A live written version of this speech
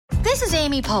This is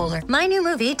Amy Poehler. My new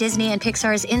movie, Disney and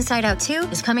Pixar's Inside Out 2,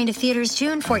 is coming to theaters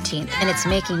June 14th, and it's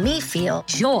making me feel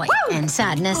joy and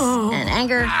sadness and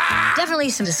anger, definitely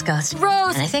some disgust, and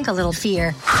I think a little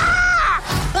fear.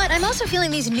 But I'm also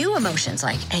feeling these new emotions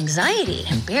like anxiety,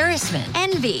 embarrassment,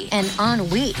 envy, and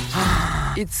ennui.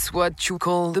 It's what you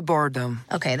call the boredom.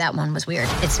 Okay, that one was weird.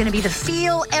 It's gonna be the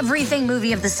feel everything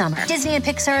movie of the summer. Disney and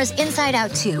Pixar's Inside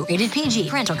Out 2, rated PG.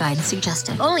 Parental guidance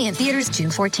suggested. Only in theaters June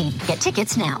 14th. Get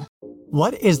tickets now.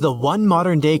 What is the one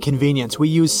modern-day convenience we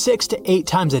use 6 to 8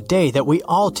 times a day that we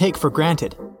all take for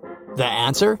granted? The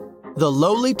answer? The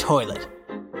lowly toilet.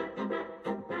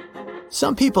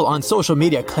 Some people on social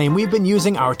media claim we've been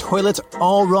using our toilets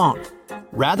all wrong.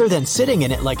 Rather than sitting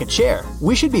in it like a chair,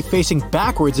 we should be facing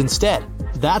backwards instead.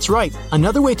 That's right,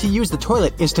 another way to use the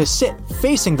toilet is to sit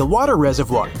facing the water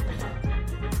reservoir.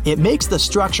 It makes the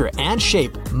structure and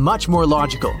shape much more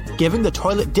logical, giving the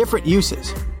toilet different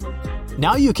uses.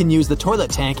 Now you can use the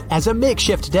toilet tank as a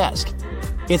makeshift desk.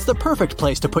 It's the perfect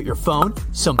place to put your phone,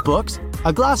 some books,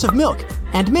 a glass of milk,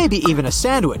 and maybe even a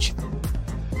sandwich.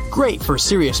 Great for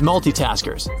serious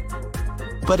multitaskers.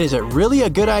 But is it really a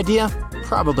good idea?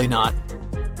 Probably not.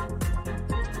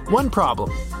 One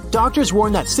problem. Doctors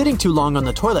warn that sitting too long on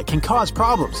the toilet can cause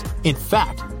problems. In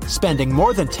fact, spending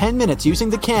more than 10 minutes using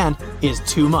the can is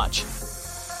too much.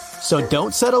 So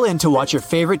don't settle in to watch your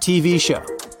favorite TV show.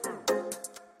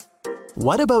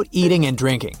 What about eating and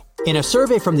drinking? In a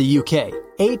survey from the UK,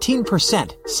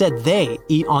 18% said they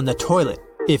eat on the toilet.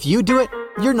 If you do it,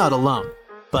 you're not alone.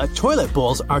 But toilet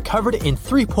bowls are covered in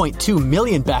 3.2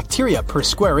 million bacteria per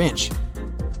square inch.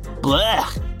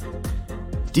 Blech!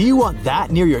 Do you want that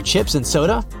near your chips and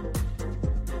soda?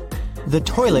 The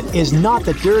toilet is not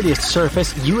the dirtiest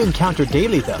surface you encounter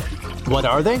daily though. What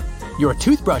are they? Your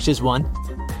toothbrush is one.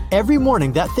 Every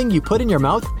morning that thing you put in your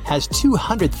mouth has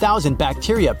 200,000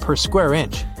 bacteria per square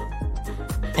inch.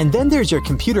 And then there's your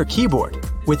computer keyboard.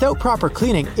 Without proper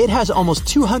cleaning, it has almost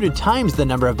 200 times the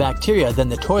number of bacteria than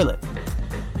the toilet.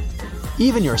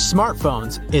 Even your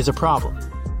smartphones is a problem.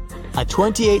 A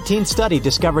 2018 study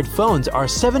discovered phones are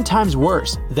 7 times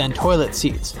worse than toilet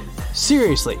seats.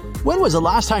 Seriously, when was the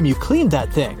last time you cleaned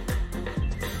that thing?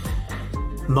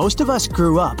 Most of us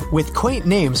grew up with quaint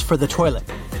names for the toilet,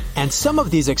 and some of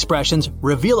these expressions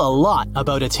reveal a lot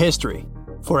about its history.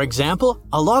 For example,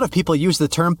 a lot of people use the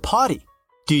term potty.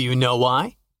 Do you know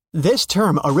why? This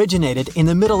term originated in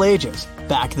the Middle Ages.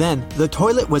 Back then, the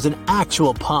toilet was an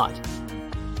actual pot.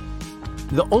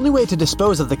 The only way to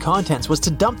dispose of the contents was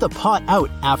to dump the pot out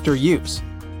after use.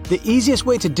 The easiest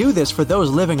way to do this for those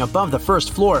living above the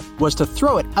first floor was to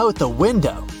throw it out the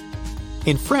window.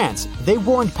 In France, they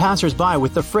warned passers-by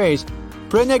with the phrase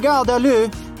 "Prenez garde à l'eau,"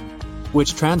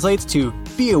 which translates to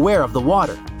 "be aware of the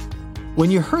water."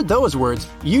 When you heard those words,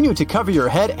 you knew to cover your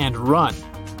head and run.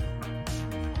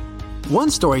 One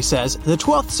story says the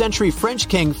 12th century French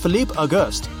king Philippe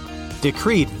Auguste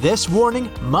decreed this warning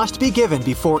must be given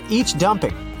before each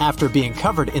dumping after being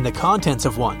covered in the contents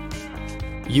of one.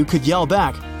 You could yell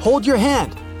back, "Hold your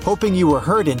hand," hoping you were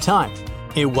heard in time.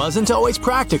 It wasn't always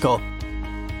practical.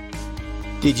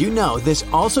 Did you know this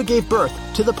also gave birth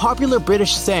to the popular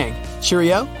British saying,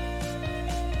 "Cheerio"?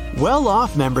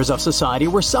 Well-off members of society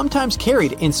were sometimes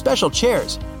carried in special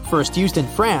chairs. First used in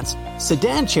France,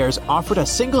 sedan chairs offered a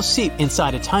single seat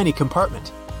inside a tiny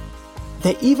compartment.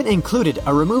 They even included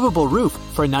a removable roof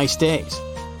for nice days.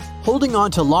 Holding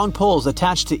on to long poles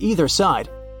attached to either side,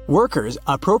 workers,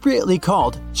 appropriately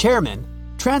called chairmen,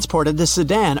 transported the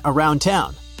sedan around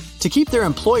town. To keep their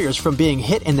employers from being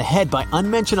hit in the head by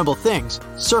unmentionable things,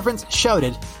 servants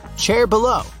shouted, "Chair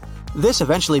below." This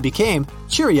eventually became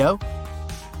 "Cheerio."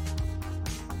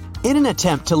 In an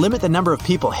attempt to limit the number of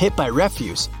people hit by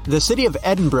refuse, the city of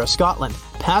Edinburgh, Scotland,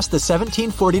 passed the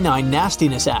 1749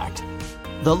 Nastiness Act.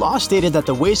 The law stated that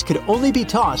the waste could only be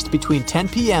tossed between 10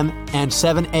 p.m. and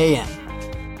 7 a.m.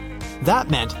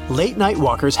 That meant late night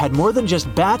walkers had more than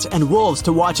just bats and wolves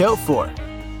to watch out for.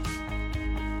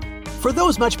 For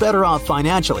those much better off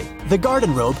financially, the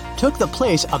garden robe took the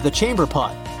place of the chamber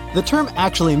pot. The term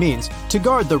actually means to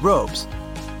guard the robes.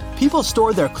 People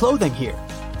stored their clothing here.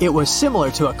 It was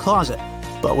similar to a closet,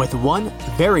 but with one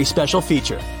very special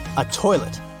feature: a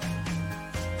toilet.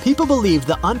 People believed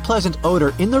the unpleasant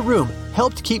odor in the room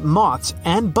helped keep moths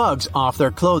and bugs off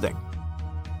their clothing.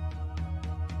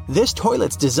 This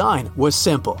toilet's design was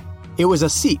simple. It was a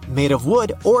seat made of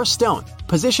wood or stone,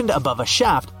 positioned above a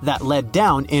shaft that led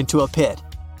down into a pit.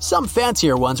 Some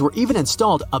fancier ones were even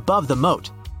installed above the moat.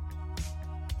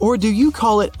 Or do you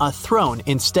call it a throne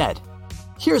instead?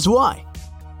 Here's why.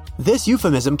 This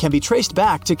euphemism can be traced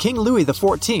back to King Louis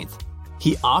XIV.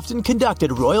 He often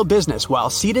conducted royal business while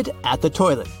seated at the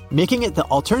toilet, making it the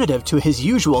alternative to his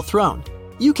usual throne.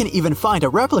 You can even find a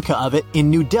replica of it in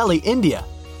New Delhi, India,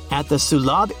 at the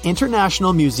Sulabh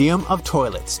International Museum of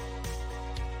Toilets.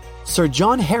 Sir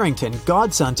John Harington,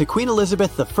 godson to Queen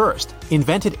Elizabeth I,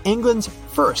 invented England's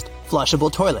first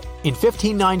flushable toilet in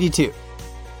 1592.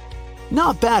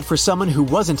 Not bad for someone who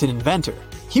wasn't an inventor.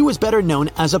 He was better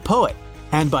known as a poet,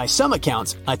 and by some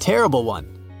accounts, a terrible one.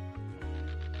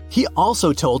 He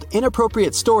also told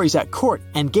inappropriate stories at court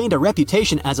and gained a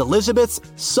reputation as Elizabeth's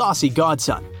saucy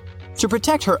godson. To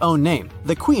protect her own name,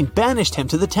 the Queen banished him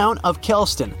to the town of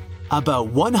Kelston, about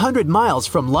 100 miles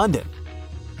from London.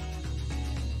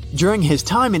 During his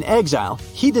time in exile,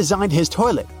 he designed his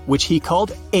toilet, which he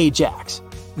called Ajax.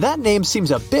 That name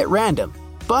seems a bit random,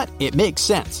 but it makes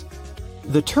sense.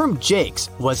 The term Jakes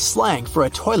was slang for a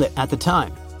toilet at the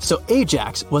time, so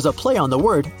Ajax was a play on the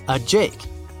word a Jake.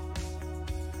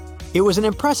 It was an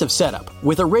impressive setup,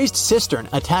 with a raised cistern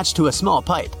attached to a small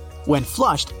pipe. When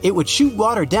flushed, it would shoot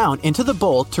water down into the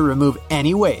bowl to remove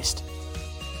any waste.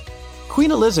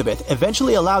 Queen Elizabeth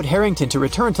eventually allowed Harington to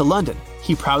return to London.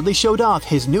 He proudly showed off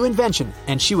his new invention,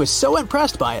 and she was so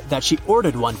impressed by it that she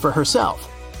ordered one for herself.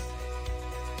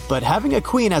 But having a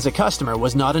queen as a customer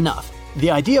was not enough.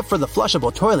 The idea for the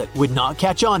flushable toilet would not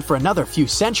catch on for another few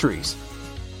centuries.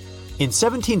 In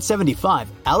 1775,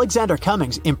 Alexander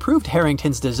Cummings improved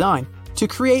Harington's design to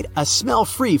create a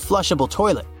smell-free flushable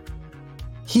toilet.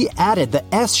 He added the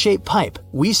S-shaped pipe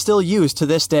we still use to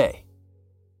this day.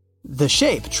 The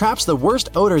shape traps the worst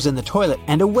odors in the toilet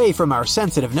and away from our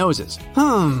sensitive noses.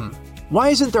 Why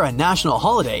isn't there a national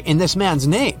holiday in this man's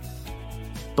name?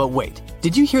 But wait,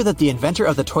 did you hear that the inventor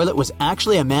of the toilet was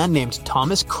actually a man named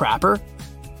Thomas Crapper?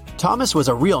 Thomas was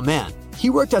a real man. He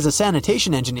worked as a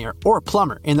sanitation engineer or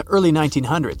plumber in the early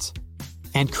 1900s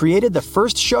and created the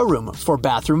first showroom for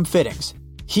bathroom fittings.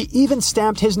 He even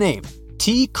stamped his name,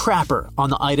 T. Crapper, on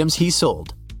the items he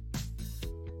sold.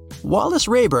 Wallace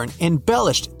Rayburn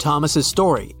embellished Thomas's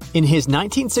story in his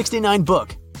 1969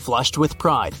 book, Flushed with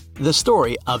Pride, The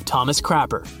Story of Thomas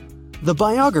Crapper. The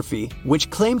biography, which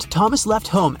claimed Thomas left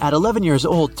home at 11 years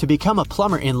old to become a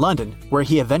plumber in London, where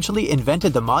he eventually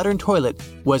invented the modern toilet,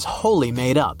 was wholly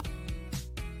made up.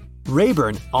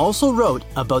 Rayburn also wrote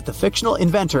about the fictional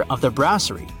inventor of the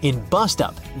brasserie in Bust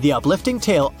Up, the uplifting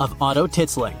tale of Otto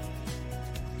Titzling.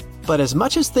 But as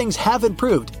much as things have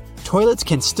improved, toilets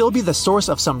can still be the source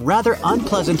of some rather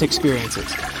unpleasant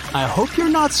experiences. I hope you're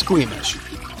not squeamish.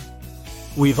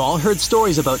 We've all heard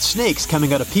stories about snakes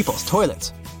coming out of people's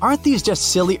toilets. Aren't these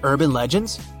just silly urban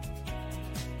legends?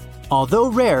 Although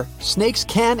rare, snakes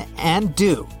can and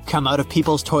do come out of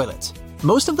people's toilets.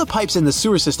 Most of the pipes in the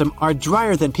sewer system are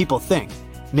drier than people think,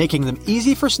 making them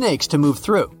easy for snakes to move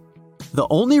through. The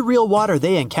only real water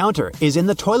they encounter is in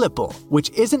the toilet bowl,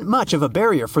 which isn't much of a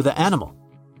barrier for the animal.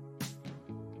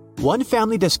 One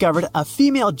family discovered a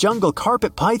female jungle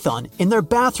carpet python in their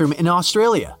bathroom in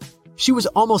Australia. She was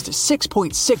almost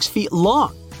 6.6 feet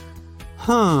long.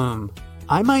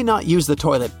 I might not use the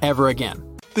toilet ever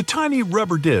again. The tiny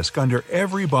rubber disc under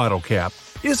every bottle cap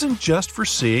isn't just for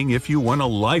seeing if you want a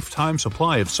lifetime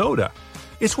supply of soda.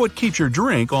 It's what keeps your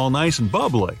drink all nice and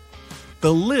bubbly.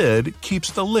 The lid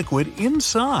keeps the liquid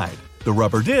inside. The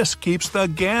rubber disc keeps the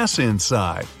gas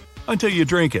inside. Until you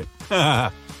drink it.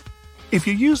 If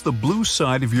you use the blue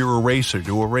side of your eraser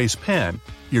to erase pen,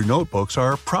 your notebooks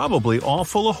are probably all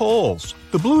full of holes.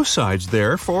 The blue side's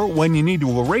there for when you need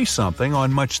to erase something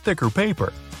on much thicker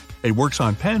paper. It works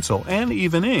on pencil and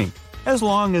even ink, as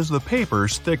long as the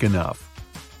paper's thick enough.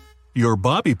 Your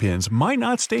bobby pins might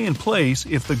not stay in place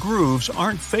if the grooves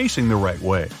aren't facing the right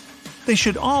way. They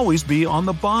should always be on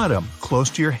the bottom, close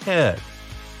to your head.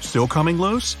 Still coming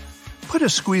loose? Put a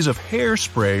squeeze of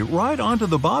hairspray right onto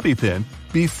the bobby pin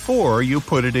before you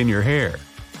put it in your hair.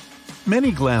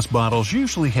 Many glass bottles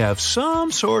usually have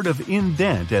some sort of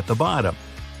indent at the bottom.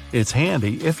 It's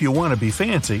handy if you want to be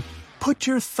fancy. Put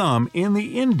your thumb in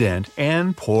the indent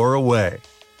and pour away.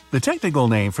 The technical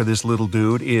name for this little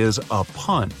dude is a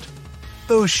punt.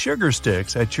 Those sugar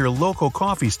sticks at your local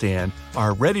coffee stand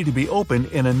are ready to be opened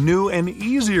in a new and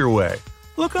easier way.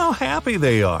 Look how happy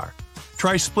they are.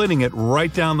 Try splitting it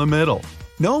right down the middle.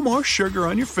 No more sugar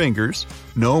on your fingers,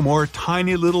 no more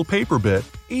tiny little paper bit,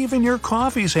 even your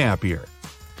coffee's happier.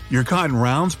 Your Cotton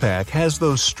Rounds pack has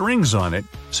those strings on it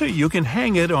so you can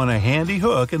hang it on a handy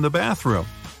hook in the bathroom.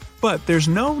 But there's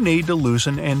no need to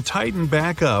loosen and tighten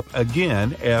back up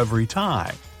again every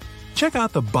time. Check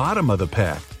out the bottom of the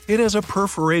pack. It has a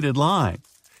perforated line.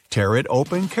 Tear it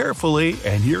open carefully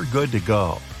and you're good to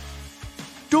go.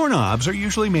 Doorknobs are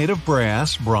usually made of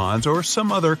brass, bronze, or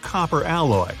some other copper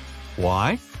alloy.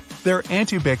 Why? They're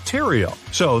antibacterial,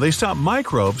 so they stop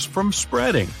microbes from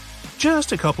spreading.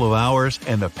 Just a couple of hours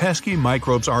and the pesky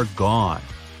microbes are gone.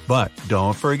 But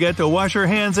don't forget to wash your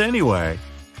hands anyway.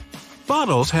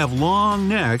 Bottles have long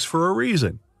necks for a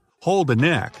reason. Hold the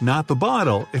neck, not the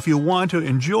bottle, if you want to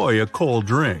enjoy a cold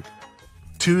drink.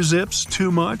 2 zips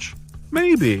too much?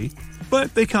 Maybe,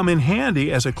 but they come in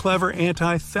handy as a clever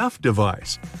anti-theft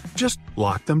device. Just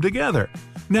lock them together.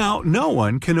 Now no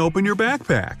one can open your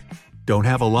backpack. Don't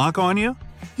have a lock on you?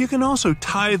 You can also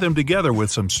tie them together with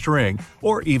some string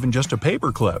or even just a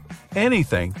paper clip.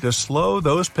 Anything to slow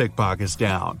those pickpockets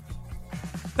down.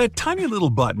 That tiny little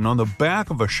button on the back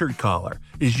of a shirt collar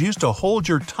is used to hold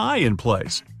your tie in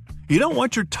place. You don't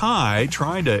want your tie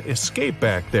trying to escape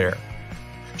back there.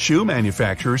 Shoe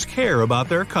manufacturers care about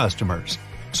their customers.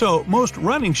 So most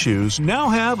running shoes now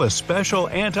have a special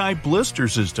anti-blister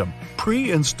system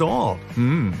pre-installed.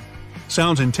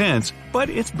 Sounds intense, but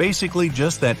it's basically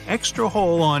just that extra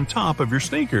hole on top of your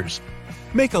sneakers.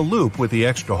 Make a loop with the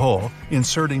extra hole,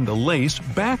 inserting the lace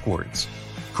backwards.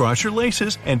 Cross your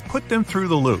laces and put them through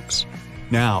the loops.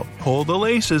 Now pull the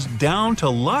laces down to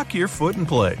lock your foot in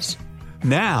place.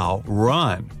 Now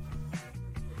run.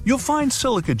 You'll find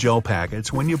silica gel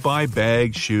packets when you buy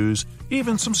bags, shoes,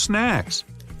 even some snacks.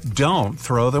 Don't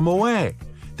throw them away.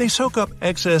 They soak up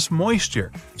excess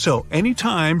moisture, so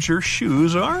anytime your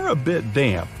shoes are a bit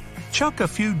damp, chuck a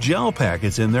few gel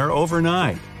packets in there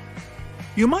overnight.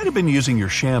 You might have been using your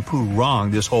shampoo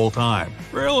wrong this whole time.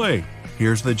 Really?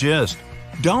 Here's the gist.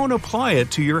 Don't apply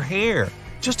it to your hair.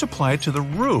 Just apply it to the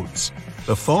roots.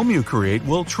 The foam you create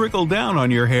will trickle down on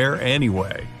your hair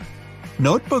anyway.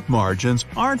 Notebook margins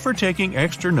aren't for taking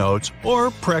extra notes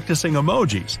or practicing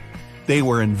emojis. They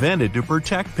were invented to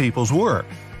protect people's work.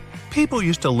 People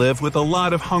used to live with a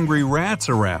lot of hungry rats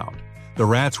around. The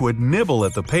rats would nibble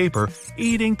at the paper,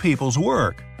 eating people's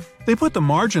work. They put the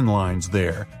margin lines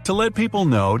there to let people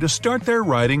know to start their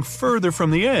writing further from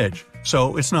the edge,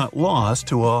 so it's not lost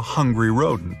to a hungry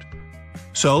rodent.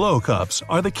 Solo cups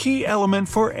are the key element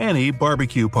for any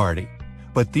barbecue party.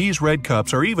 But these red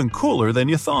cups are even cooler than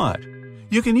you thought.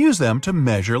 You can use them to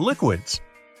measure liquids.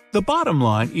 The bottom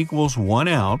line equals 1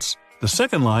 ounce, the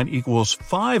second line equals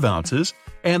 5 ounces,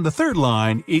 and the third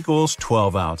line equals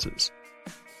 12 ounces.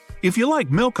 If you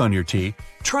like milk on your tea,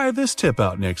 try this tip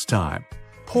out next time.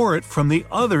 Pour it from the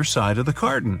other side of the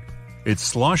carton. It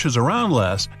sloshes around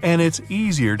less and it's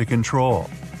easier to control.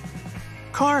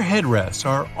 Car headrests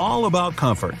are all about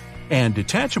comfort, and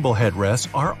detachable headrests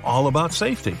are all about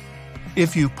safety.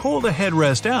 If you pull the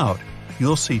headrest out,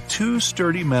 you'll see 2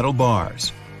 sturdy metal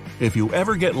bars. If you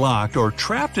ever get locked or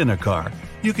trapped in a car,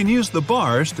 you can use the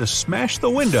bars to smash the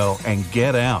window and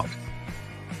get out.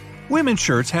 Women's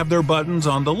shirts have their buttons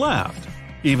on the left,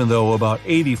 even though about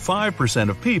 85%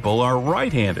 of people are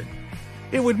right-handed.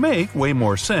 It would make way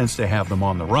more sense to have them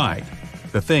on the right.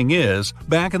 The thing is,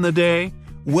 back in the day,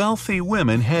 wealthy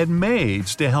women had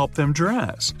maids to help them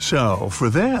dress. So, for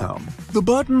them, the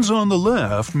buttons on the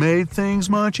left made things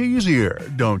much easier,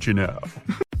 don't you know?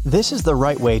 This is the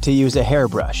right way to use a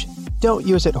hairbrush. Don't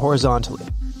use it horizontally.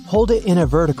 Hold it in a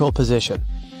vertical position.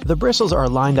 The bristles are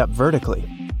lined up vertically.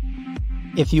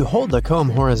 If you hold the comb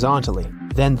horizontally,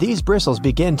 then these bristles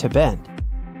begin to bend.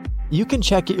 You can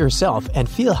check it yourself and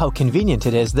feel how convenient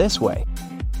it is this way.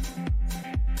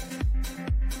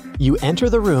 You enter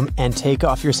the room and take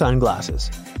off your sunglasses.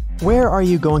 Where are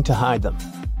you going to hide them?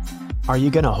 Are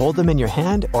you going to hold them in your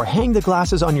hand or hang the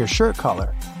glasses on your shirt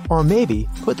collar? Or maybe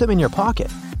put them in your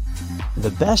pocket?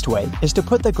 The best way is to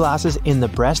put the glasses in the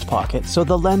breast pocket so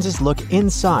the lenses look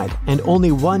inside and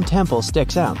only one temple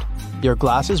sticks out. Your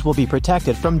glasses will be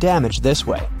protected from damage this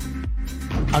way.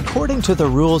 According to the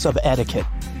rules of etiquette,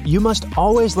 you must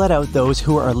always let out those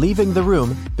who are leaving the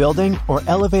room, building, or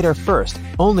elevator first,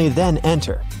 only then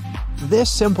enter.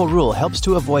 This simple rule helps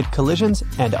to avoid collisions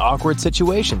and awkward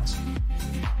situations.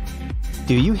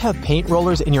 Do you have paint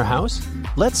rollers in your house?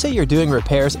 Let's say you're doing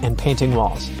repairs and painting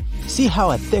walls. See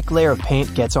how a thick layer of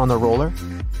paint gets on the roller?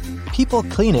 People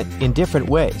clean it in different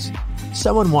ways.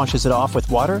 Someone washes it off with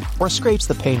water or scrapes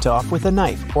the paint off with a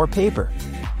knife or paper.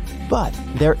 But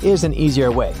there is an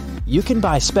easier way. You can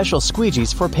buy special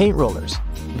squeegees for paint rollers.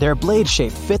 Their blade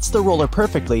shape fits the roller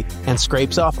perfectly and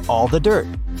scrapes off all the dirt.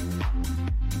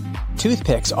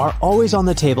 Toothpicks are always on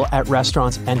the table at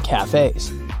restaurants and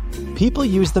cafes. People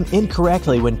use them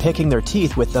incorrectly when picking their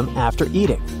teeth with them after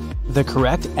eating. The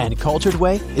correct and cultured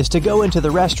way is to go into the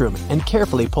restroom and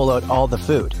carefully pull out all the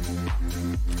food.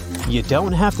 You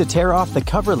don't have to tear off the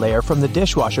cover layer from the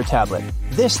dishwasher tablet.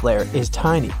 This layer is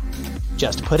tiny.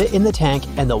 Just put it in the tank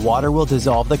and the water will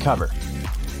dissolve the cover.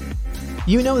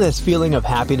 You know this feeling of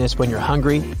happiness when you're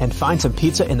hungry and find some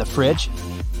pizza in the fridge?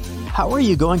 How are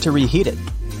you going to reheat it?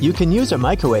 You can use a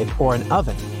microwave or an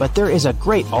oven, but there is a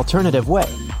great alternative way.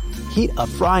 Heat a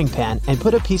frying pan and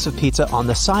put a piece of pizza on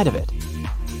the side of it.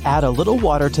 Add a little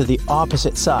water to the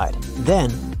opposite side.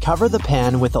 Then, cover the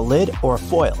pan with a lid or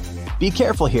foil. Be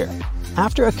careful here.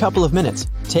 After a couple of minutes,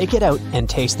 take it out and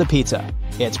taste the pizza.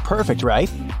 It's perfect,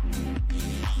 right?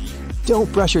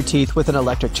 Don't brush your teeth with an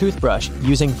electric toothbrush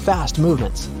using fast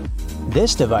movements.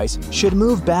 This device should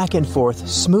move back and forth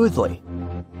smoothly.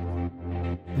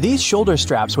 These shoulder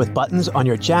straps with buttons on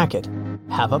your jacket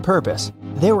have a purpose.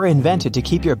 They were invented to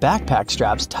keep your backpack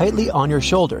straps tightly on your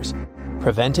shoulders,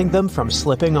 preventing them from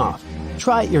slipping off.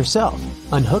 Try it yourself.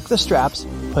 Unhook the straps,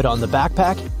 put on the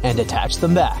backpack, and attach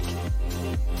them back.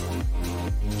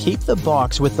 Keep the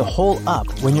box with the hole up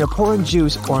when you're pouring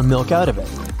juice or milk out of it.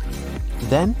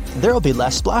 Then, there'll be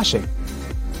less splashing.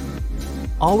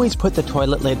 Always put the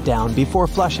toilet lid down before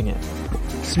flushing it.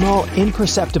 Small,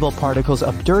 imperceptible particles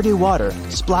of dirty water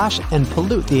splash and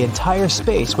pollute the entire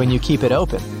space when you keep it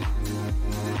open.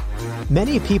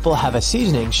 Many people have a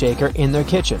seasoning shaker in their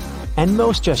kitchen, and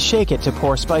most just shake it to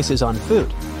pour spices on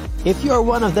food. If you're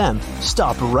one of them,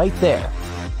 stop right there.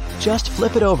 Just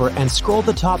flip it over and scroll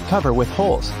the top cover with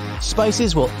holes.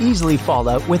 Spices will easily fall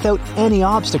out without any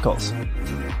obstacles.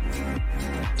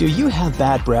 Do you have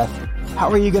bad breath? How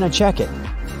are you going to check it?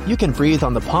 You can breathe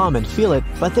on the palm and feel it,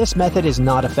 but this method is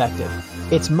not effective.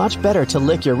 It's much better to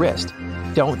lick your wrist.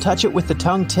 Don't touch it with the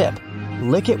tongue tip.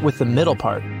 Lick it with the middle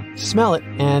part. Smell it,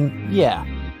 and yeah,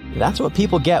 that's what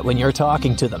people get when you're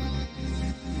talking to them.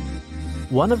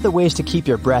 One of the ways to keep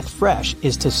your breath fresh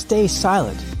is to stay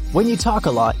silent. When you talk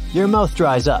a lot, your mouth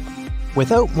dries up.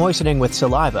 Without moistening with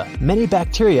saliva, many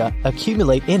bacteria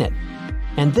accumulate in it,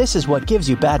 and this is what gives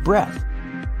you bad breath.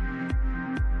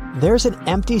 There's an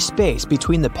empty space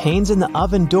between the panes in the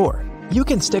oven door. You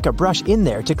can stick a brush in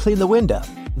there to clean the window.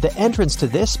 The entrance to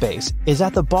this space is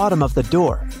at the bottom of the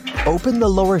door. Open the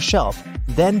lower shelf,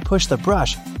 then push the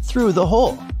brush through the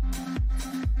hole.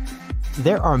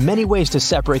 There are many ways to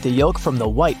separate the yolk from the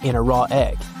white in a raw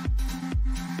egg.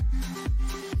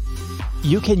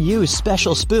 You can use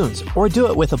special spoons or do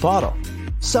it with a bottle.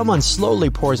 Someone slowly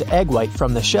pours egg white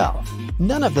from the shell.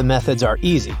 None of the methods are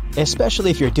easy, especially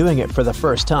if you're doing it for the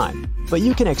first time, but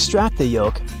you can extract the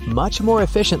yolk much more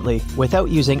efficiently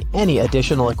without using any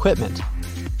additional equipment.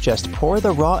 Just pour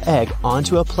the raw egg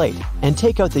onto a plate and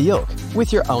take out the yolk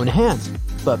with your own hands,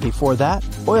 but before that,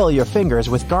 oil your fingers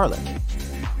with garlic.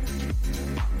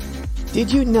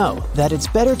 Did you know that it's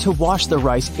better to wash the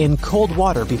rice in cold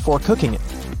water before cooking it?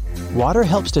 Water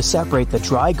helps to separate the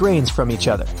dry grains from each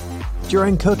other.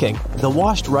 During cooking, the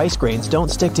washed rice grains don't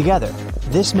stick together.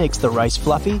 This makes the rice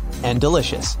fluffy and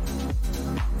delicious.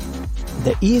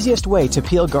 The easiest way to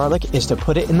peel garlic is to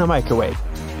put it in the microwave.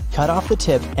 Cut off the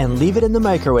tip and leave it in the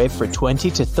microwave for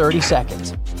 20 to 30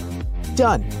 seconds.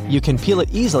 Done! You can peel it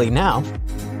easily now.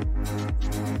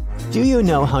 Do you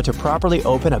know how to properly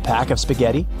open a pack of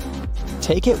spaghetti?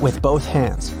 Take it with both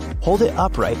hands. Hold it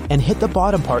upright and hit the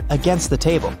bottom part against the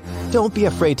table. Don't be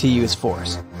afraid to use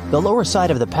force. The lower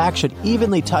side of the pack should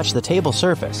evenly touch the table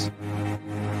surface.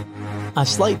 A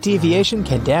slight deviation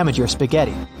can damage your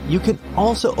spaghetti. You can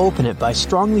also open it by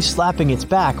strongly slapping its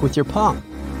back with your palm.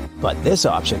 But this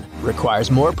option requires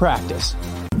more practice.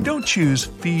 Don't choose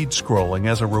feed scrolling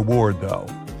as a reward, though.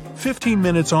 15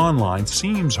 minutes online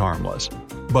seems harmless,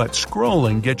 but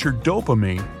scrolling gets your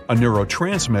dopamine, a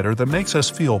neurotransmitter that makes us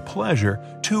feel pleasure,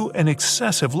 to an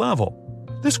excessive level.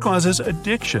 This causes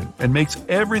addiction and makes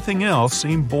everything else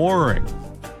seem boring.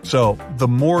 So, the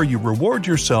more you reward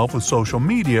yourself with social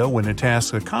media when a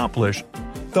task's accomplished,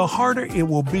 the harder it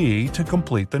will be to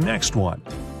complete the next one.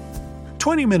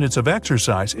 20 minutes of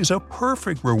exercise is a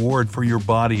perfect reward for your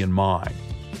body and mind.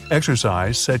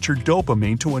 Exercise sets your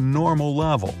dopamine to a normal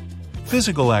level.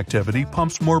 Physical activity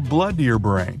pumps more blood to your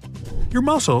brain. Your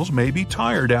muscles may be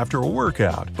tired after a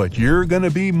workout, but you're going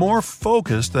to be more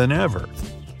focused than ever.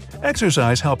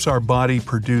 Exercise helps our body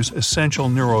produce essential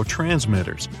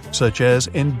neurotransmitters, such as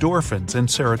endorphins and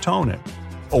serotonin.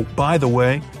 Oh, by the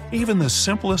way, even the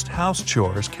simplest house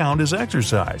chores count as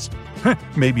exercise.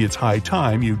 Maybe it's high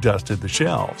time you dusted the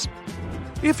shelves.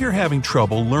 If you're having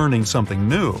trouble learning something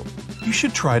new, you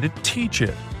should try to teach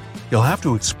it. You'll have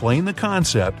to explain the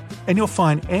concept, and you'll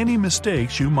find any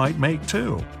mistakes you might make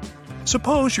too.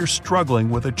 Suppose you're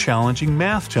struggling with a challenging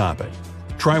math topic.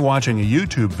 Try watching a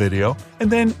YouTube video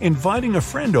and then inviting a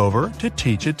friend over to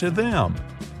teach it to them.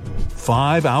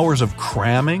 5 hours of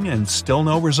cramming and still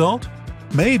no result?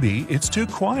 Maybe it's too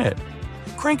quiet.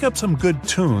 Crank up some good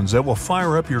tunes that will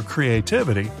fire up your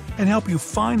creativity and help you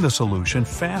find the solution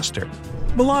faster.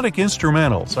 Melodic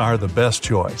instrumentals are the best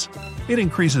choice. It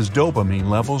increases dopamine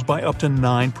levels by up to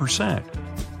 9%.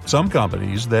 Some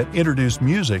companies that introduce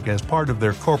music as part of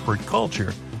their corporate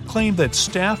culture claim that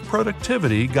staff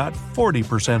productivity got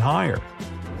 40% higher.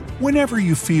 Whenever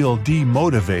you feel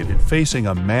demotivated facing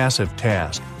a massive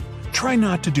task, try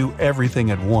not to do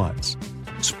everything at once.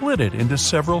 Split it into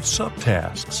several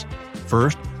subtasks.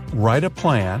 First, write a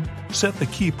plan, set the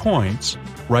key points,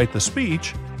 write the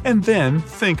speech, and then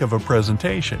think of a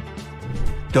presentation.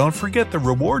 Don't forget the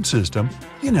reward system.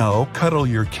 Cuddle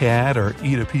your cat or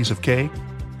eat a piece of cake.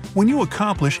 When you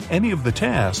accomplish any of the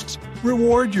tasks,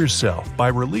 reward yourself by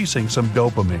releasing some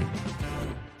dopamine.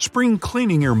 Spring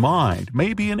cleaning your mind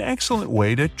may be an excellent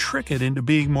way to trick it into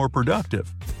being more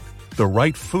productive. The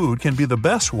right food can be the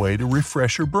best way to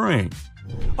refresh your brain.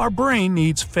 Our brain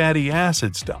needs fatty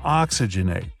acids to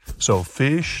oxygenate, so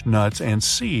fish, nuts, and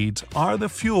seeds are the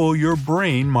fuel your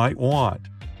brain might want.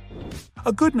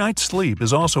 A good night's sleep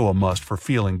is also a must for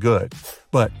feeling good,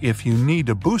 but if you need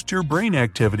to boost your brain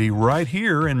activity right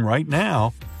here and right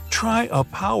now, try a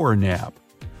power nap.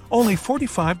 Only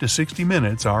 45 to 60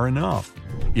 minutes are enough.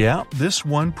 Yeah, this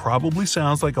one probably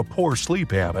sounds like a poor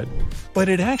sleep habit, but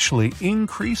it actually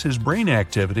increases brain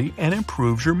activity and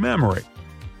improves your memory.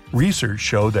 Research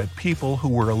showed that people who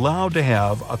were allowed to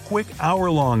have a quick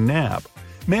hour-long nap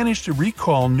managed to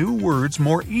recall new words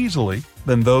more easily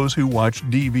than those who watched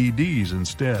DVDs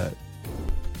instead.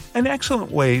 An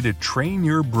excellent way to train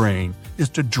your brain is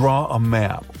to draw a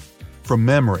map. From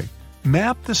memory,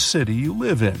 map the city you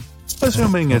live in,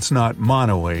 assuming it's not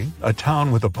Monterey, a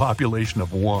town with a population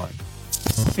of 1.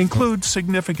 Include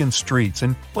significant streets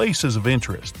and places of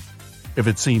interest. If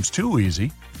it seems too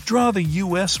easy, draw the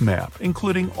U.S. map,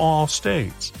 including all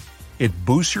states. It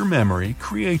boosts your memory,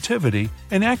 creativity,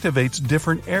 and activates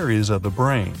different areas of the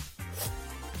brain.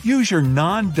 Use your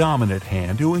non-dominant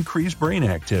hand to increase brain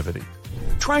activity.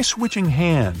 Try switching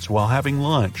hands while having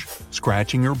lunch,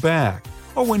 scratching your back,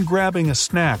 or when grabbing a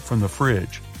snack from the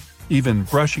fridge. Even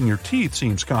brushing your teeth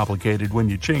seems complicated when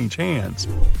you change hands.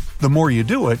 The more you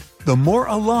do it, the more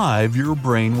alive your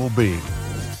brain will be.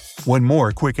 One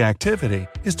more quick activity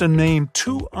is to name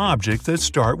 2 objects that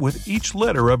start with each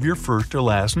letter of your first or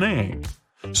last name.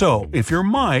 So, if you're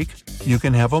Mike, you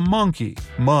can have a monkey,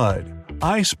 mud,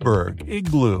 iceberg,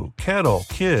 igloo, kettle,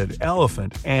 kid,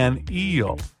 elephant, and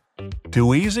eel.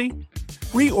 Too easy?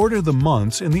 Reorder the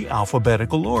months in the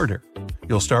alphabetical order.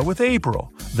 You'll start with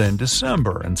April, then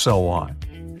December, and so on.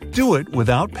 Do it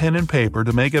without pen and paper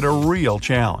to make it a real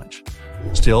challenge.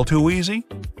 Still too easy?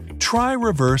 Try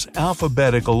reverse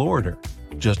alphabetical order.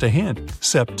 Just a hint,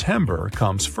 September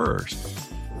comes first.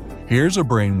 Here's a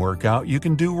brain workout you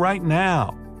can do right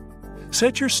now.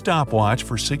 Set your stopwatch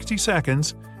for 60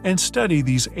 seconds and study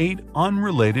these 8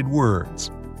 unrelated words.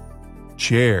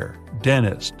 Chair,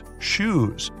 dentist,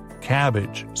 shoes,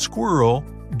 cabbage, squirrel,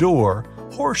 door,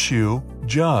 horseshoe,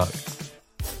 jug.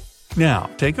 Now,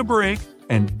 take a break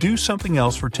and do something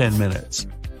else for 10 minutes.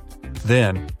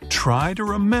 Then, try to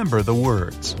remember the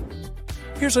words.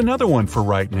 Here's another one for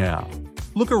right now.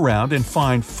 Look around and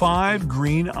find 5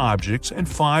 green objects and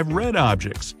 5 red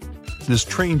objects. This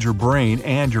trains your brain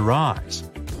and your eyes.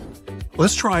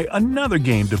 Let's try another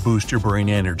game to boost your brain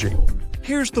energy.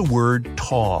 Here's the word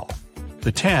tall.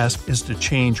 The task is to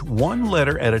change one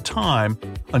letter at a time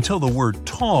until the word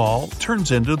tall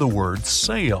turns into the word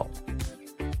sail.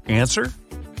 Answer: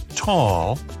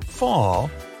 tall, fall,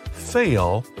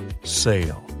 fail,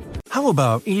 sail. How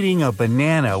about eating a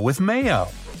banana with mayo?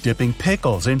 Dipping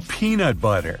pickles in peanut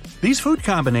butter? These food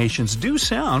combinations do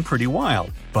sound pretty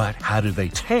wild, but how do they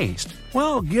taste?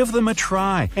 Well, give them a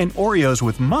try, and Oreos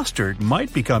with mustard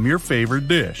might become your favorite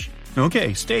dish.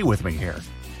 Okay, stay with me here.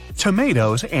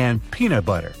 Tomatoes and peanut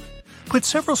butter. Put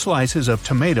several slices of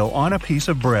tomato on a piece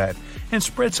of bread and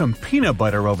spread some peanut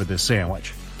butter over the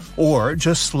sandwich. Or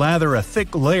just slather a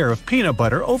thick layer of peanut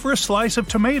butter over a slice of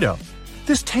tomato.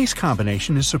 This taste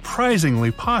combination is surprisingly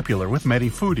popular with many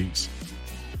foodies.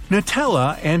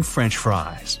 Nutella and French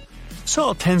fries.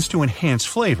 Salt tends to enhance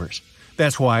flavors.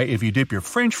 That's why if you dip your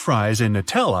French fries in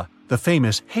Nutella, the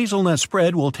famous hazelnut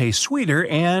spread will taste sweeter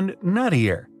and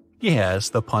nuttier. Yes,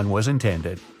 the pun was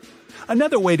intended.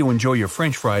 Another way to enjoy your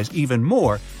French fries even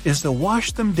more is to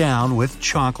wash them down with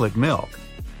chocolate milk.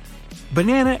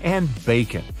 Banana and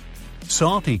bacon.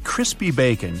 Salty, crispy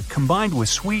bacon combined with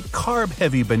sweet,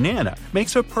 carb-heavy banana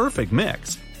makes a perfect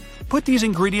mix. Put these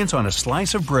ingredients on a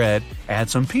slice of bread, add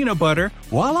some peanut butter,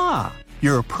 voila!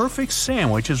 Your perfect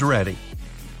sandwich is ready.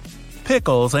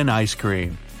 Pickles and ice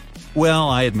cream. Well,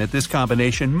 I admit this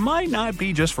combination might not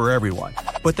be just for everyone,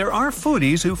 but there are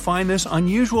foodies who find this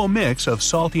unusual mix of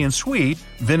salty and sweet,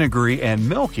 vinegary and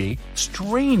milky,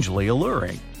 strangely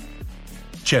alluring.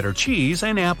 Cheddar cheese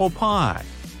and apple pie.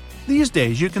 These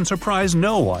days you can surprise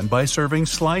no one by serving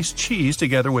sliced cheese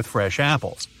together with fresh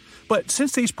apples. But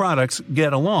since these products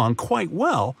get along quite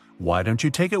well, why don't you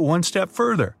take it one step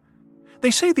further?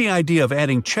 They say the idea of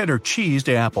adding cheddar cheese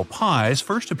to apple pies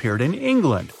first appeared in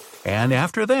England, and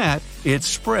after that, it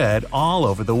spread all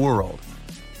over the world.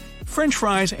 French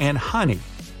fries and honey.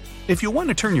 If you want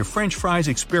to turn your French fries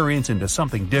experience into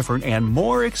something different and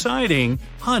more exciting,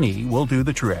 honey will do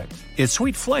the trick. Its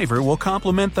sweet flavor will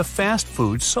complement the fast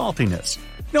food saltiness.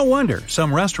 No wonder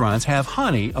some restaurants have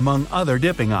honey among other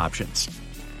dipping options.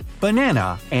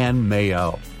 Banana and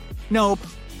mayo. Nope.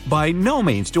 By no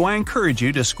means do I encourage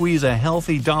you to squeeze a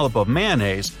healthy dollop of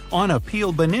mayonnaise on a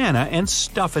peeled banana and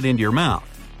stuff it into your mouth.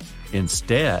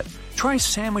 Instead, try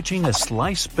sandwiching a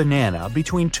sliced banana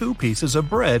between two pieces of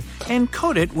bread and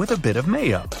coat it with a bit of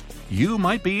mayo. You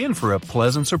might be in for a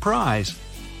pleasant surprise.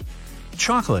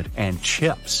 Chocolate and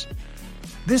chips.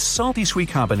 This salty-sweet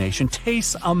combination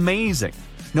tastes amazing.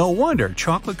 No wonder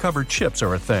chocolate-covered chips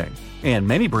are a thing, and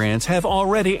many brands have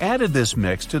already added this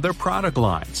mix to their product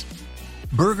lines.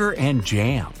 Burger and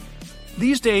jam.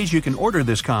 These days you can order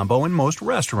this combo in most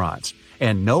restaurants,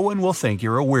 and no one will think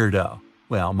you're a weirdo.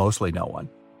 Well, mostly no one.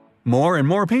 More and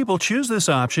more people choose this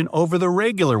option over the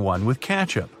regular one with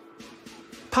ketchup.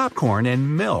 Popcorn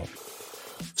and milk.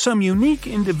 Some unique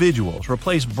individuals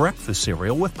replace breakfast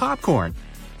cereal with popcorn.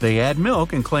 They add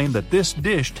milk and claim that this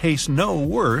dish tastes no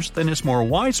worse than its more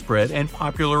widespread and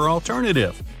popular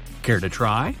alternative. Care to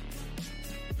try?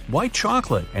 White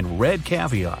chocolate and red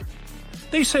caviar.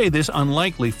 They say this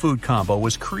unlikely food combo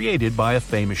was created by a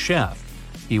famous chef.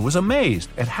 He was amazed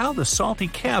at how the salty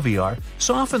caviar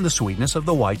softened the sweetness of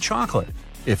the white chocolate.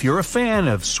 If you're a fan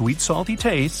of sweet salty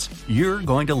tastes, you're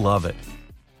going to love it.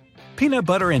 Peanut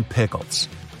butter and pickles.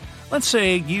 Let's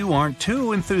say you aren't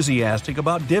too enthusiastic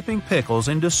about dipping pickles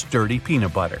into sturdy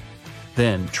peanut butter.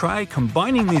 Then try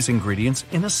combining these ingredients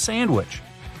in a sandwich.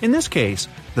 In this case,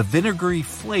 the vinegary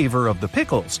flavor of the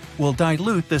pickles will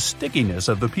dilute the stickiness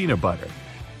of the peanut butter.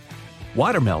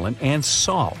 Watermelon and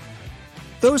salt.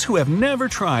 Those who have never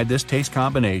tried this taste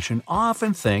combination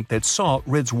often think that salt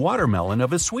rids watermelon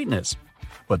of its sweetness.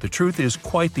 But the truth is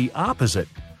quite the opposite.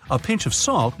 A pinch of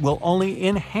salt will only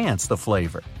enhance the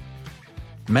flavor.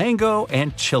 Mango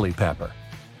and chili pepper.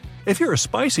 If you're a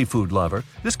spicy food lover,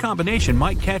 this combination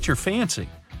might catch your fancy.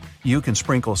 You can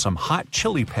sprinkle some hot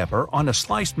chili pepper on a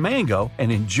sliced mango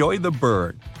and enjoy the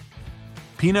burn.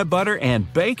 Peanut butter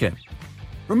and bacon.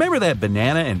 Remember that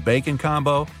banana and bacon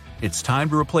combo? It's time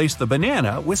to replace the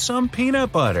banana with some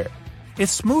peanut butter.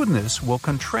 Its smoothness will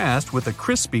contrast with the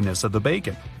crispiness of the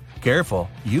bacon. Careful,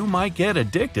 you might get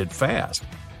addicted fast.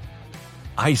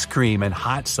 Ice cream and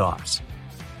hot sauce.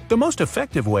 The most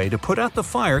effective way to put out the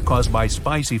fire caused by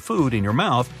spicy food in your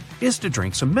mouth is to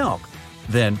drink some milk.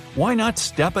 Then why not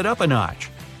step it up a notch?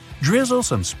 Drizzle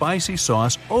some spicy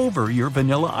sauce over your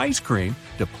vanilla ice cream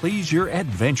to please your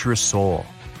adventurous soul.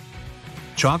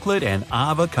 Chocolate and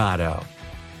avocado.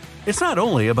 It's not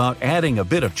only about adding a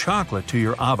bit of chocolate to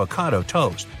your avocado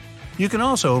toast. You can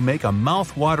also make a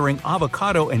mouth-watering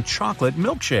avocado and chocolate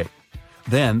milkshake.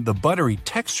 Then the buttery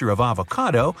texture of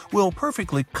avocado will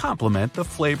perfectly complement the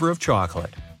flavor of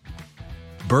chocolate.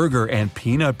 Burger and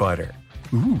peanut butter.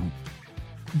 Ooh.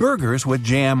 Burgers with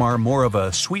jam are more of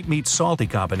a sweetmeat salty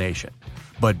combination.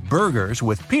 But burgers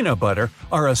with peanut butter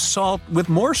are a salt with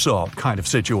more salt kind of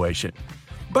situation.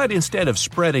 But instead of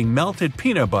spreading melted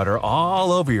peanut butter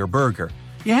all over your burger,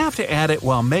 you have to add it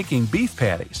while making beef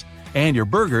patties, and your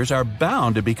burgers are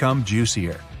bound to become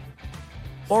juicier.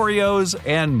 Oreos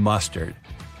and mustard.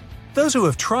 Those who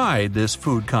have tried this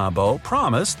food combo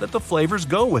promise that the flavors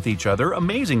go with each other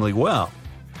amazingly well.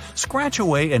 Scratch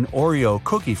away an Oreo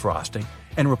cookie frosting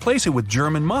and replace it with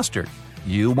German mustard.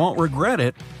 You won't regret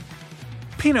it.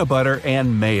 Peanut butter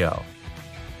and mayo.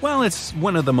 While it's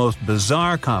one of the most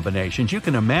bizarre combinations you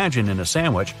can imagine in a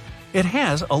sandwich, it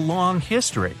has a long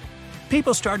history.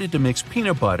 People started to mix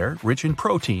peanut butter, rich in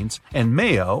proteins, and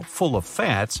mayo, full of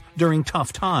fats, during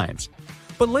tough times.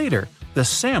 But later, the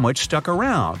sandwich stuck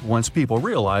around once people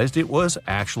realized it was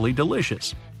actually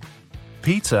delicious.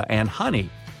 Pizza and honey.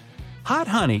 Hot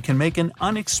honey can make an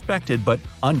unexpected but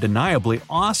undeniably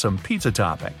awesome pizza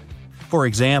topping. For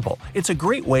example, it's a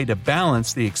great way to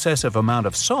balance the excessive amount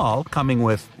of salt coming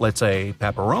with, let's say,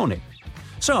 pepperoni.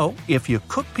 So, if you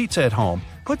cook pizza at home,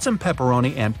 put some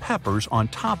pepperoni and peppers on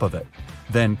top of it.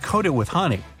 Then coat it with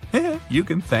honey. You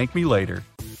can thank me later.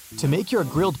 To make your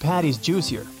grilled patties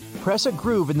juicier, Press a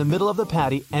groove in the middle of the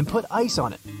patty and put ice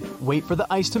on it. Wait for the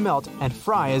ice to melt and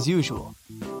fry as usual.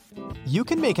 You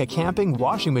can make a camping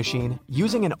washing machine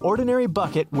using an ordinary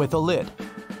bucket with a lid.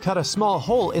 Cut a small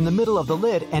hole in the middle of the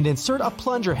lid and insert a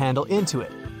plunger handle into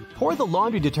it. Pour the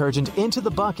laundry detergent into the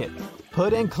bucket.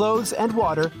 Put in clothes and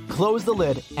water, close the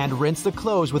lid, and rinse the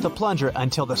clothes with a plunger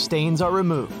until the stains are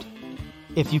removed.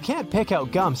 If you can't pick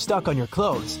out gum stuck on your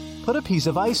clothes, put a piece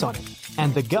of ice on it,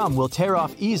 and the gum will tear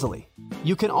off easily.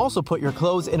 You can also put your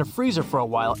clothes in a freezer for a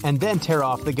while and then tear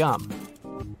off the gum.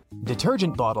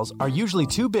 Detergent bottles are usually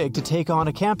too big to take on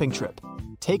a camping trip.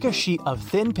 Take a sheet of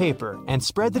thin paper and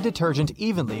spread the detergent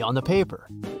evenly on the paper.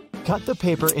 Cut the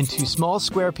paper into small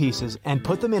square pieces and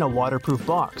put them in a waterproof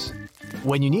box.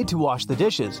 When you need to wash the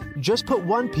dishes, just put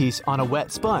one piece on a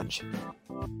wet sponge.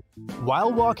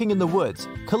 While walking in the woods,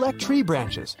 collect tree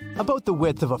branches, about the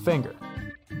width of a finger.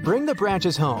 Bring the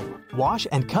branches home, wash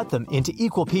and cut them into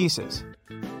equal pieces.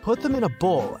 Put them in a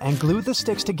bowl and glue the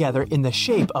sticks together in the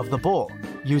shape of the bowl,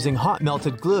 using hot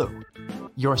melted glue.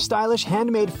 Your stylish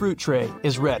handmade fruit tray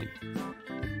is ready.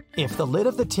 If the lid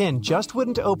of the tin just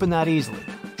wouldn't open that easily,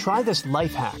 try this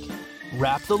life hack.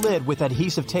 Wrap the lid with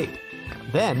adhesive tape.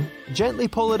 Then, gently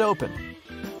pull it open.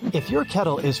 If your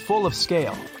kettle is full of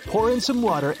scale, pour in some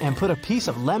water and put a piece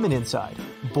of lemon inside.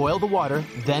 Boil the water,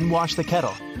 then wash the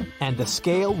kettle, and the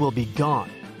scale will be gone.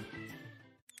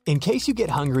 In case you get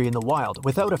hungry in the wild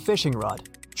without a fishing rod,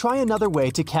 try another way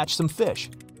to catch some fish.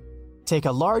 Take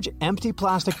a large empty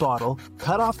plastic bottle,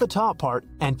 cut off the top part,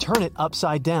 and turn it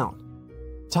upside down.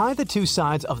 Tie the two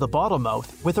sides of the bottle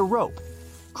mouth with a rope.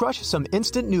 Crush some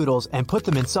instant noodles and put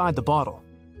them inside the bottle.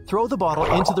 Throw the bottle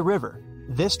into the river.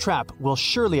 This trap will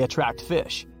surely attract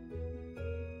fish.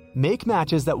 Make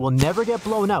matches that will never get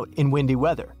blown out in windy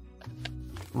weather.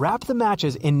 Wrap the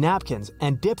matches in napkins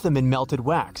and dip them in melted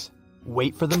wax.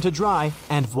 Wait for them to dry,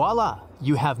 and voila,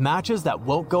 you have matches that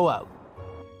won't go out.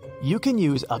 You can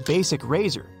use a basic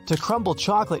razor to crumble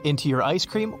chocolate into your ice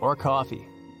cream or coffee.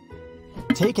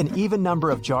 Take an even number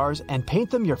of jars and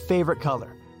paint them your favorite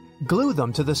color. Glue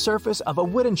them to the surface of a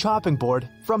wooden chopping board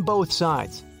from both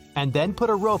sides, and then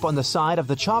put a rope on the side of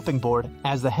the chopping board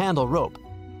as the handle rope.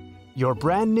 Your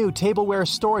brand new tableware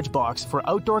storage box for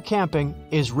outdoor camping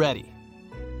is ready.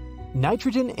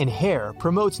 Nitrogen in hair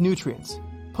promotes nutrients.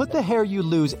 Put the hair you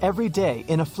lose every day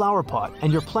in a flower pot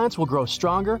and your plants will grow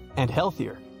stronger and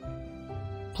healthier.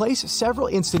 Place several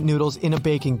instant noodles in a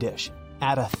baking dish.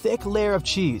 Add a thick layer of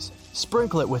cheese.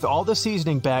 Sprinkle it with all the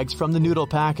seasoning bags from the noodle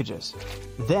packages.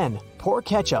 Then, pour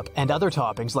ketchup and other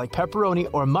toppings like pepperoni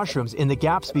or mushrooms in the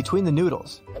gaps between the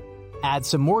noodles. Add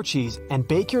some more cheese and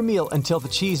bake your meal until the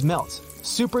cheese melts.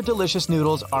 Super delicious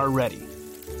noodles are ready.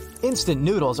 Instant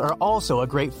noodles are also a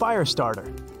great fire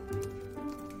starter.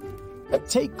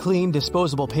 Take clean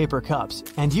disposable paper cups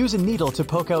and use a needle to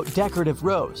poke out decorative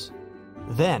rows.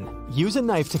 Then, use a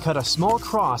knife to cut a small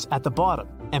cross at the bottom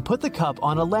and put the cup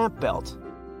on a lamp belt.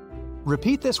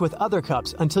 Repeat this with other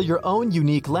cups until your own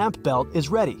unique lamp belt is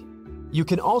ready. You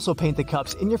can also paint the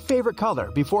cups in your favorite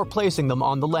color before placing them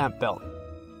on the lamp belt.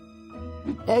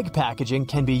 Egg packaging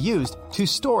can be used to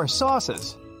store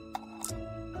sauces.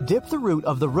 Dip the root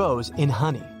of the rose in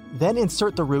honey, then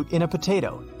insert the root in a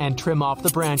potato and trim off the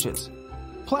branches.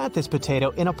 Plant this potato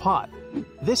in a pot.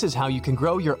 This is how you can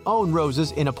grow your own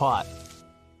roses in a pot.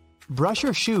 Brush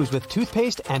your shoes with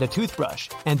toothpaste and a toothbrush,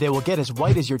 and they will get as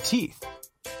white as your teeth.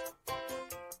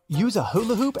 Use a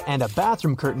hula hoop and a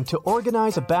bathroom curtain to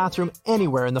organize a bathroom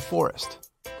anywhere in the forest.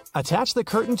 Attach the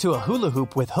curtain to a hula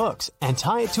hoop with hooks and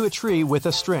tie it to a tree with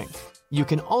a string. You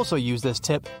can also use this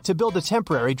tip to build a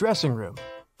temporary dressing room.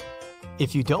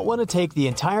 If you don't want to take the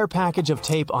entire package of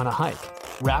tape on a hike,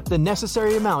 wrap the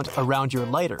necessary amount around your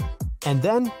lighter, and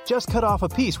then just cut off a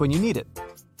piece when you need it.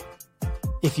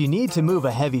 If you need to move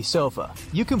a heavy sofa,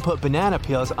 you can put banana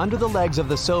peels under the legs of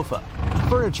the sofa.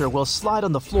 Furniture will slide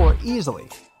on the floor easily.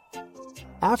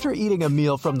 After eating a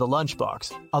meal from the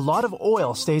lunchbox, a lot of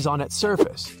oil stays on its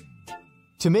surface.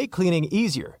 To make cleaning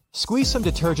easier, squeeze some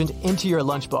detergent into your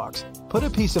lunchbox, put a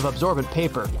piece of absorbent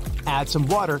paper, add some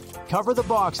water, cover the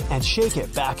box and shake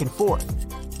it back and forth.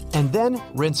 And then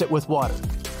rinse it with water.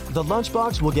 The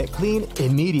lunchbox will get clean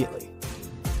immediately.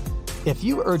 If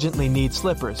you urgently need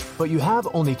slippers, but you have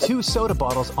only 2 soda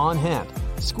bottles on hand,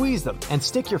 squeeze them and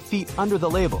stick your feet under the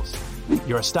labels.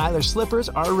 Your stylish slippers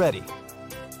are ready.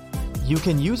 You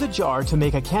can use a jar to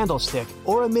make a candlestick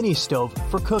or a mini stove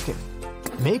for cooking.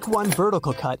 Make one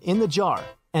vertical cut in the jar,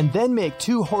 and then make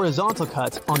 2 horizontal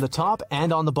cuts on the top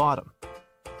and on the bottom.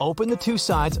 Open the 2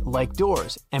 sides like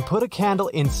doors and put a candle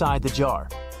inside the jar.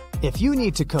 If you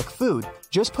need to cook food,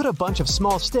 just put a bunch of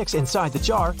small sticks inside the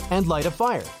jar and light a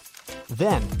fire.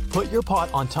 Then, put your pot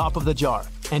on top of the jar,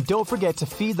 and don't forget to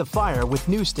feed the fire with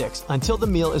new sticks until the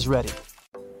meal is ready.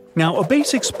 Now, a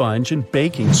basic sponge and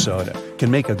baking soda can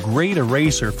make a great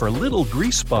eraser for little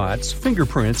grease spots,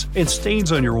 fingerprints, and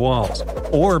stains on your walls,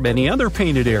 or many other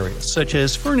painted areas such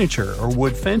as furniture or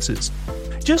wood fences.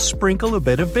 Just sprinkle a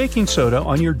bit of baking soda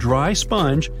on your dry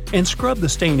sponge and scrub the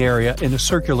stain area in a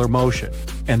circular motion,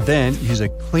 and then use a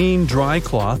clean, dry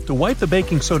cloth to wipe the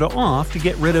baking soda off to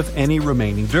get rid of any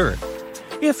remaining dirt.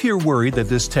 If you're worried that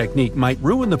this technique might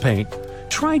ruin the paint,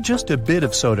 try just a bit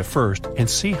of soda first and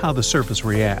see how the surface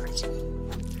reacts.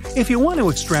 If you want to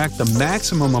extract the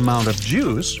maximum amount of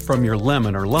juice from your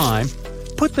lemon or lime,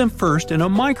 put them first in a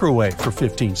microwave for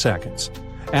 15 seconds.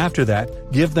 After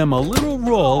that, give them a little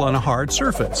roll on a hard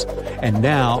surface. And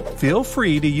now, feel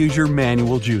free to use your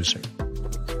manual juicer.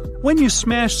 When you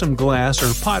smash some glass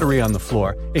or pottery on the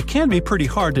floor, it can be pretty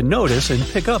hard to notice and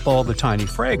pick up all the tiny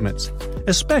fragments,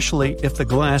 especially if the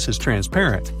glass is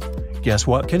transparent. Guess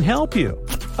what can help you?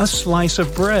 A slice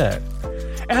of bread.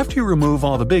 After you remove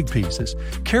all the big pieces,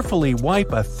 carefully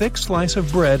wipe a thick slice of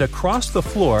bread across the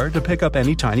floor to pick up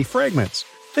any tiny fragments.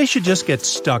 They should just get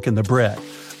stuck in the bread.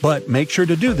 But make sure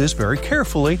to do this very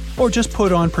carefully or just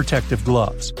put on protective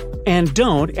gloves. And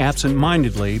don't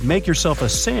absent-mindedly make yourself a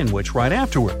sandwich right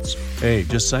afterwards. Hey,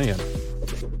 just saying.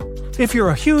 If you're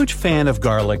a huge fan of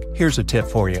garlic, here's a tip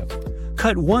for you.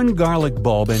 Cut one garlic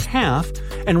bulb in half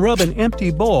and rub an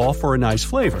empty bowl for a nice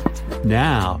flavor.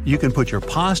 Now, you can put your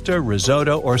pasta,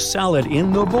 risotto, or salad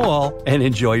in the bowl and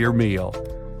enjoy your meal.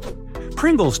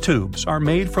 Pringles tubes are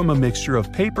made from a mixture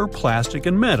of paper, plastic,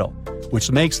 and metal, which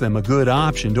makes them a good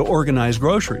option to organize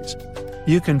groceries.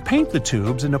 You can paint the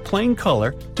tubes in a plain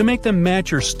color to make them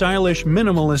match your stylish,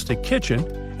 minimalistic kitchen,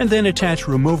 and then attach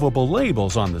removable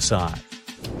labels on the side.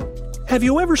 Have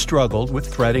you ever struggled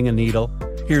with threading a needle?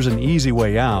 Here's an easy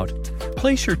way out.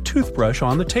 Place your toothbrush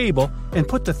on the table and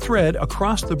put the thread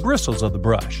across the bristles of the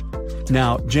brush.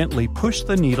 Now gently push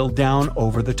the needle down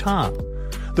over the top.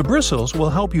 The bristles will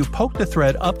help you poke the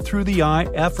thread up through the eye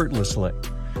effortlessly.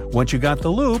 Once you got the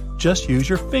loop, just use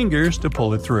your fingers to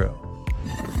pull it through.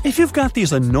 If you've got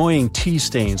these annoying tea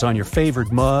stains on your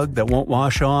favorite mug that won't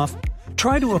wash off,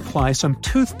 try to apply some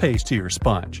toothpaste to your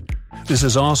sponge. This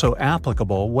is also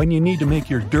applicable when you need to make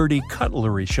your dirty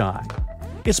cutlery shine.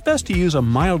 It's best to use a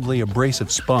mildly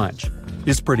abrasive sponge.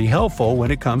 It's pretty helpful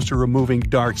when it comes to removing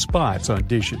dark spots on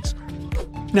dishes.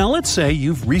 Now let's say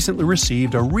you've recently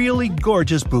received a really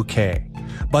gorgeous bouquet,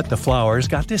 but the flowers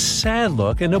got this sad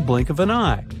look in a blink of an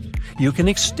eye. You can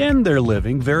extend their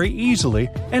living very easily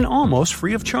and almost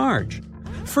free of charge.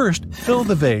 First, fill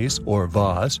the vase or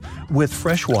vase with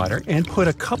fresh water and put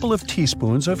a couple of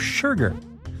teaspoons of sugar.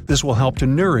 This will help to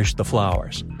nourish the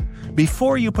flowers.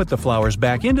 Before you put the flowers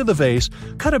back into the vase,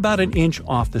 cut about an inch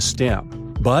off the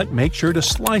stem, but make sure to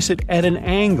slice it at an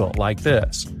angle like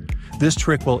this. This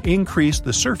trick will increase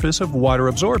the surface of water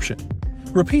absorption.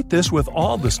 Repeat this with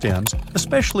all the stems,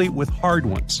 especially with hard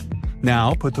ones.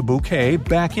 Now put the bouquet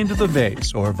back into the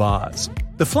vase or vase.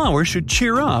 The flowers should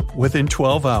cheer up within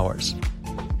 12 hours.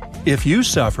 If you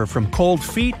suffer from cold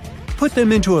feet, put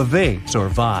them into a vase or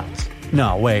vase.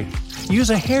 No, wait. Use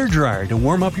a hairdryer to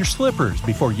warm up your slippers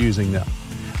before using them.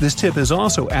 This tip is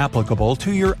also applicable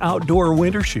to your outdoor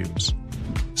winter shoes.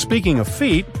 Speaking of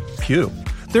feet,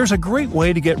 there's a great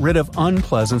way to get rid of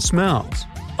unpleasant smells.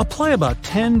 Apply about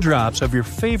 10 drops of your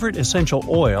favorite essential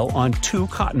oil on 2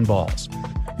 cotton balls.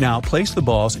 Now place the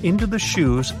balls into the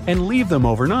shoes and leave them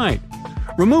overnight.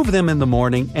 Remove them in the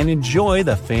morning and enjoy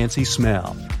the fancy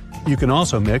smell. You can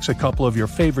also mix a couple of your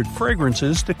favorite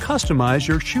fragrances to customize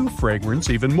your shoe fragrance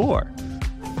even more.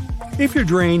 If your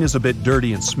drain is a bit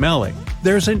dirty and smelly,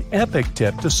 there's an epic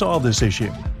tip to solve this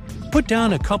issue. Put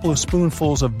down a couple of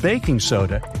spoonfuls of baking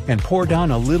soda and pour down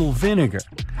a little vinegar.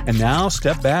 And now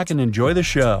step back and enjoy the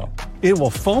show. It will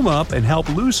foam up and help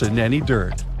loosen any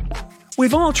dirt.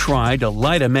 We've all tried to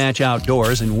light a match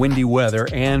outdoors in windy weather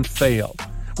and failed.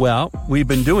 Well, we've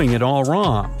been doing it all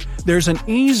wrong. There's an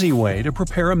easy way to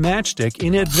prepare a matchstick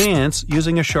in advance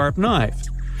using a sharp knife.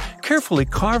 Carefully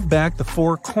carve back the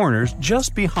 4 corners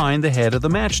just behind the head of the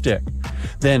matchstick.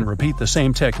 Then repeat the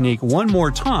same technique one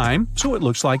more time so it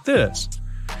looks like this.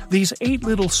 These 8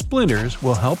 little splinters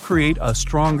will help create a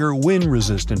stronger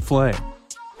wind-resistant flame.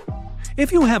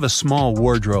 If you have a small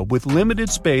wardrobe with limited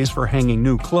space for hanging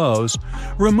new clothes,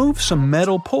 remove some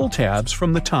metal pull tabs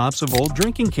from the tops of old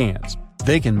drinking cans.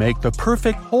 They can make the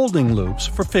perfect holding loops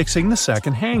for fixing the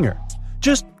second hanger.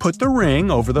 Just put the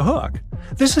ring over the hook.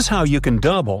 This is how you can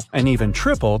double and even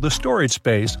triple the storage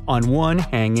space on one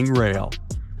hanging rail.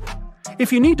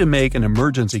 If you need to make an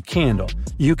emergency candle,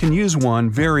 you can use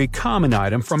one very common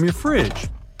item from your fridge: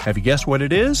 Have you guessed what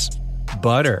it is?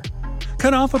 Butter.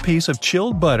 Cut off a piece of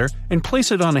chilled butter and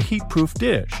place it on a heat-proof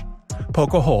dish.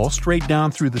 Poke a hole straight down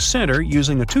through the center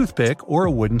using a toothpick or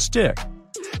a wooden stick.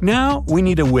 Now we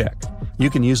need a wick.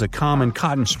 You can use a common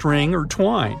cotton string or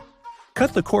twine.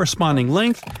 Cut the corresponding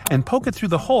length and poke it through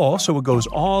the hole so it goes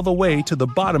all the way to the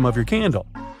bottom of your candle.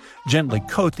 Gently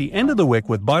coat the end of the wick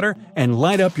with butter and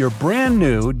light up your brand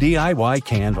new DIY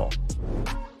candle.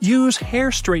 Use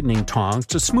hair straightening tongs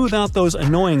to smooth out those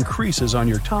annoying creases on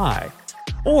your tie.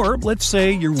 Or let's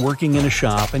say you're working in a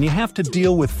shop and you have to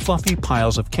deal with fluffy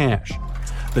piles of cash.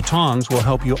 The tongs will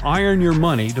help you iron your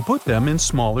money to put them in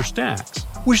smaller stacks,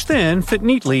 which then fit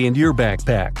neatly into your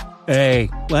backpack.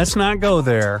 Hey, let's not go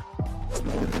there.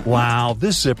 Wow,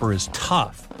 this zipper is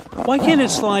tough. Why can't it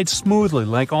slide smoothly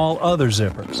like all other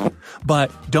zippers?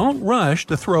 But don't rush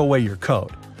to throw away your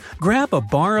coat. Grab a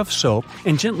bar of soap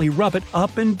and gently rub it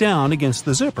up and down against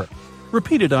the zipper.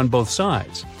 Repeat it on both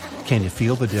sides. Can you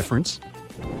feel the difference?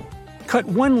 Cut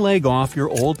one leg off your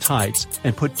old tights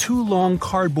and put 2 long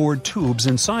cardboard tubes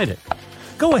inside it.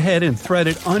 Go ahead and thread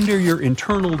it under your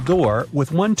internal door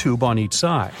with 1 tube on each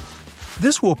side.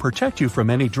 This will protect you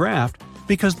from any draft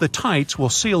because the tights will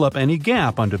seal up any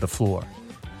gap under the floor.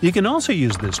 You can also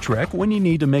use this trick when you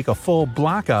need to make a full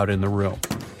blackout in the room.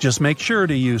 Just make sure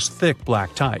to use thick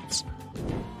black tights.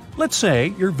 Let's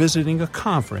say you're visiting a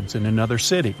conference in another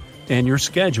city, and your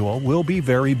schedule will be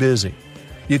very busy.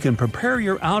 You can prepare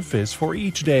your outfits for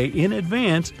each day in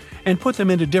advance and put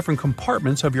them into different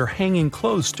compartments of your hanging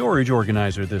clothes storage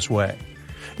organizer this way.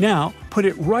 Now, put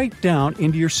it right down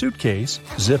into your suitcase,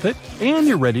 zip it, and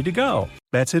you're ready to go.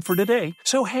 That's it for today.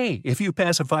 So hey, if you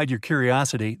pacified your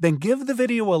curiosity, then give the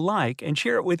video a like and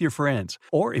share it with your friends.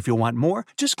 Or if you want more,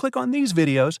 just click on these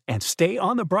videos and stay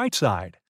on the bright side.